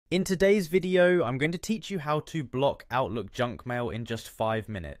In today's video, I'm going to teach you how to block Outlook junk mail in just 5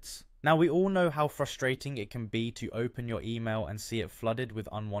 minutes. Now, we all know how frustrating it can be to open your email and see it flooded with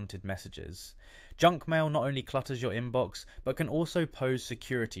unwanted messages. Junk mail not only clutters your inbox, but can also pose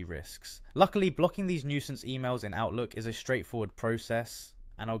security risks. Luckily, blocking these nuisance emails in Outlook is a straightforward process,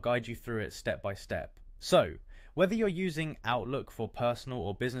 and I'll guide you through it step by step. So, whether you're using Outlook for personal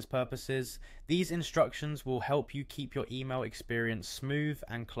or business purposes, these instructions will help you keep your email experience smooth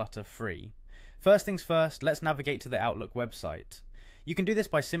and clutter-free. First things first, let's navigate to the Outlook website. You can do this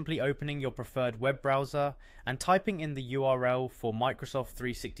by simply opening your preferred web browser and typing in the URL for Microsoft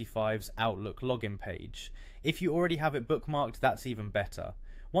 365's Outlook login page. If you already have it bookmarked, that's even better.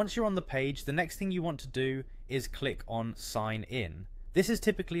 Once you're on the page, the next thing you want to do is click on Sign In. This is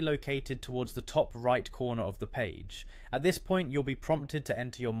typically located towards the top right corner of the page. At this point, you'll be prompted to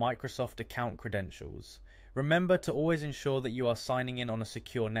enter your Microsoft account credentials. Remember to always ensure that you are signing in on a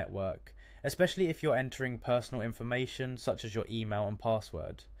secure network, especially if you're entering personal information such as your email and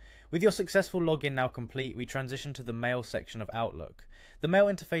password. With your successful login now complete, we transition to the Mail section of Outlook. The Mail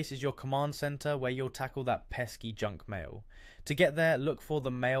interface is your command center where you'll tackle that pesky junk mail. To get there, look for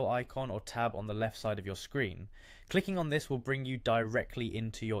the Mail icon or tab on the left side of your screen. Clicking on this will bring you directly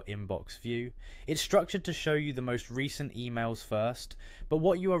into your inbox view. It's structured to show you the most recent emails first, but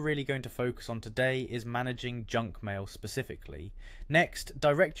what you are really going to focus on today is managing junk mail specifically. Next,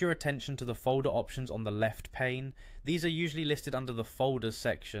 direct your attention to the folder options on the left pane. These are usually listed under the Folders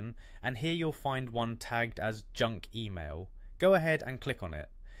section, and here you'll find one tagged as Junk Email. Go ahead and click on it.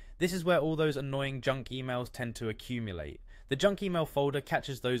 This is where all those annoying junk emails tend to accumulate. The junk email folder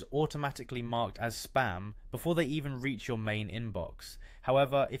catches those automatically marked as spam before they even reach your main inbox.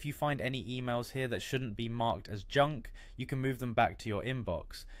 However, if you find any emails here that shouldn't be marked as junk, you can move them back to your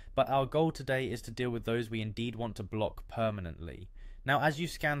inbox. But our goal today is to deal with those we indeed want to block permanently. Now, as you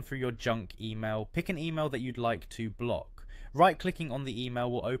scan through your junk email, pick an email that you'd like to block. Right-clicking on the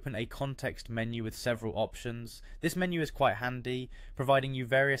email will open a context menu with several options. This menu is quite handy, providing you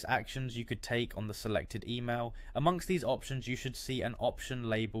various actions you could take on the selected email. Amongst these options, you should see an option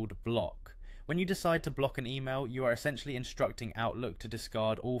labeled Block. When you decide to block an email, you are essentially instructing Outlook to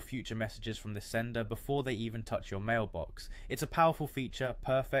discard all future messages from the sender before they even touch your mailbox. It's a powerful feature,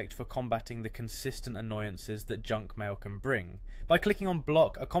 perfect for combating the consistent annoyances that junk mail can bring. By clicking on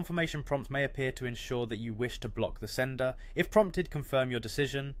Block, a confirmation prompt may appear to ensure that you wish to block the sender. If prompted, confirm your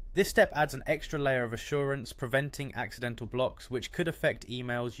decision. This step adds an extra layer of assurance, preventing accidental blocks, which could affect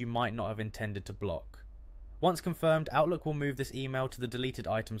emails you might not have intended to block. Once confirmed, Outlook will move this email to the deleted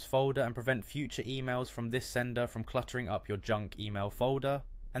items folder and prevent future emails from this sender from cluttering up your junk email folder.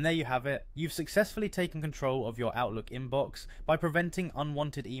 And there you have it. You've successfully taken control of your Outlook inbox by preventing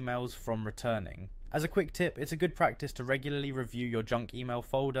unwanted emails from returning. As a quick tip, it's a good practice to regularly review your junk email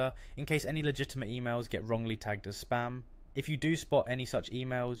folder in case any legitimate emails get wrongly tagged as spam. If you do spot any such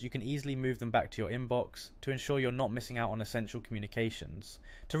emails, you can easily move them back to your inbox to ensure you're not missing out on essential communications.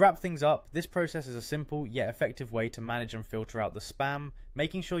 To wrap things up, this process is a simple yet effective way to manage and filter out the spam,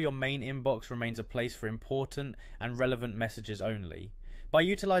 making sure your main inbox remains a place for important and relevant messages only. By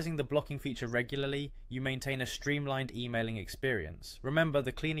utilizing the blocking feature regularly, you maintain a streamlined emailing experience. Remember,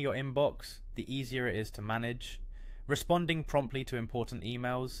 the cleaner your inbox, the easier it is to manage, responding promptly to important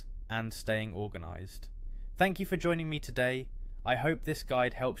emails, and staying organized. Thank you for joining me today. I hope this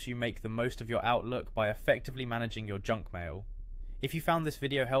guide helps you make the most of your Outlook by effectively managing your junk mail. If you found this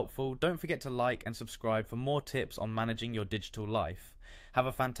video helpful, don't forget to like and subscribe for more tips on managing your digital life. Have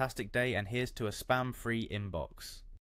a fantastic day, and here's to a spam-free inbox.